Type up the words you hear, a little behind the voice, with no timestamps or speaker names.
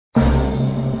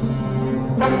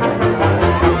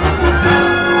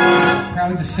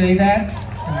to say that.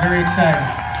 I'm very excited.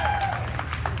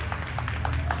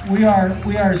 We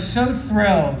are so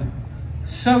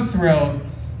thrilled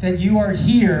that you are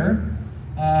here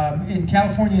in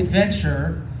California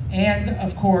Adventure and,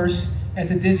 of course, at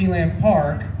the Disneyland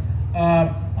Park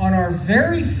on our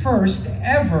very first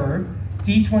ever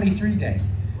D23 day,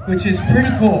 which is pretty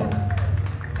cool.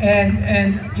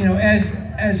 And you know,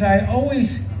 as I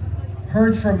always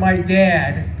heard from my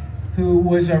dad, who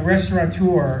was a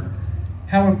restaurateur,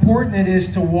 how important it is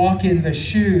to walk in the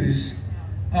shoes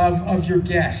of your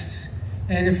guests.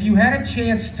 And if you had a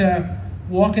chance to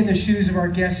walk in the shoes of our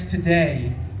guests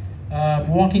today,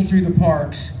 walking through the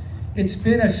parks, it's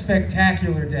been a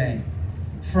spectacular day.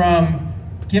 From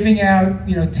giving out,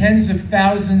 you know, tens of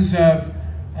thousands of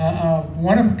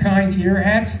one-of-a-kind ear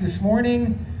hats this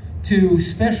morning, to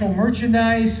special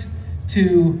merchandise,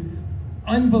 to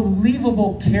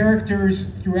unbelievable characters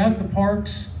throughout the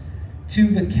parks, to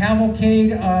the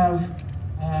cavalcade of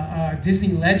Disney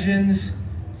legends,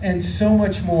 and so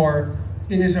much more.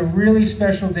 It is a really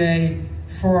special day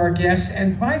for our guests,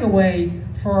 and by the way,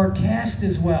 for our cast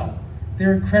as well.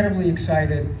 They're incredibly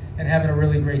excited and having a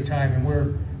really great time, and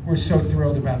we're so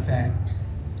thrilled about that.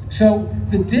 So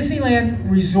the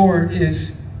Disneyland Resort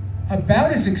is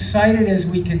about as excited as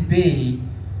we can be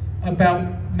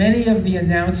about many of the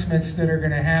announcements that are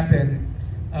going to happen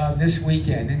this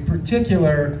weekend. In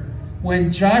particular,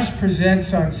 when Josh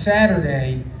presents on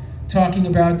Saturday talking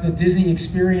about the Disney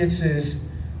experiences,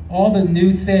 all the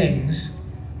new things,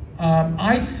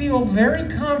 I feel very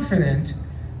confident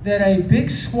that a big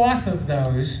swath of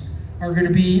those are going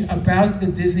to be about the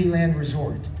Disneyland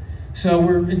Resort. So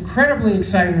we're incredibly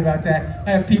excited about that.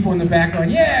 I have people in the back going,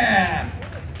 yeah!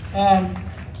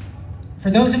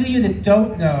 For those of you that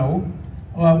don't know,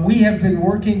 we have been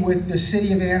working with the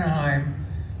city of Anaheim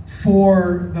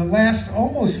for the last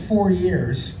almost 4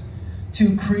 years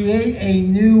to create a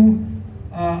new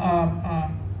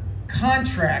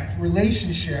contract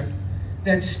relationship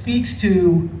that speaks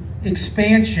to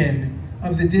expansion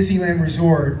of the Disneyland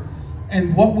Resort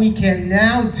and what we can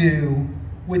now do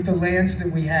with the lands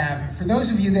that we have. For those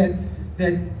of you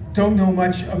that don't know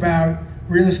much about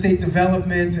real estate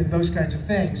development and those kinds of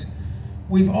things,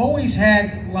 we've always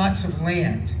had lots of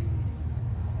land.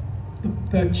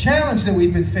 The challenge that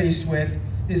we've been faced with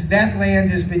is that land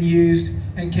has been used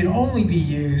and can only be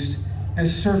used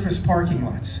as surface parking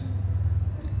lots.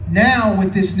 Now,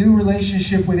 with this new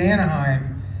relationship with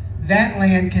Anaheim, that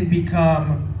land can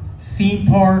become theme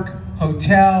park,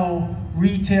 hotel,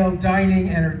 retail, dining,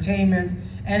 entertainment,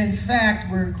 and in fact,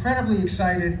 we're incredibly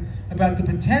excited about the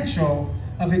potential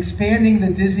of expanding the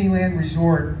Disneyland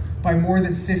Resort by more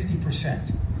than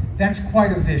 50%. That's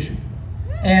quite a vision.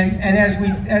 And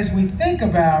as we think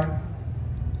about,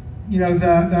 you know,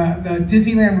 the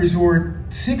Disneyland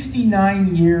Resort,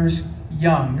 69 years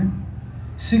young,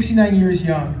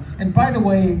 and by the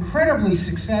way, incredibly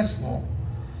successful.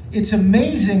 It's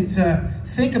amazing to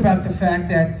think about the fact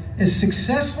that as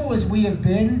successful as we have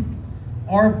been,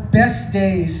 our best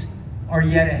days are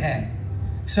yet ahead.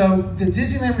 So the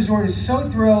Disneyland Resort is so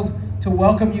thrilled to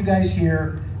welcome you guys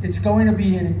here. It's going to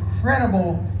be an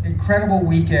incredible, incredible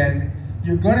weekend.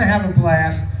 You're going to have a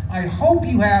blast. I hope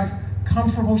you have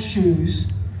comfortable shoes.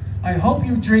 I hope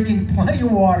you're drinking plenty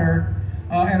of water,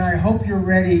 and I hope you're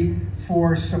ready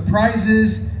for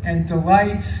surprises and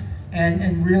delights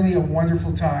and really a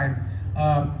wonderful time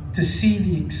to see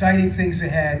the exciting things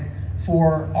ahead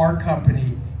for our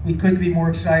company. We couldn't be more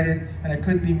excited, and I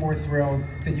couldn't be more thrilled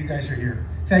that you guys are here.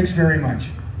 Thanks very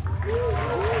much.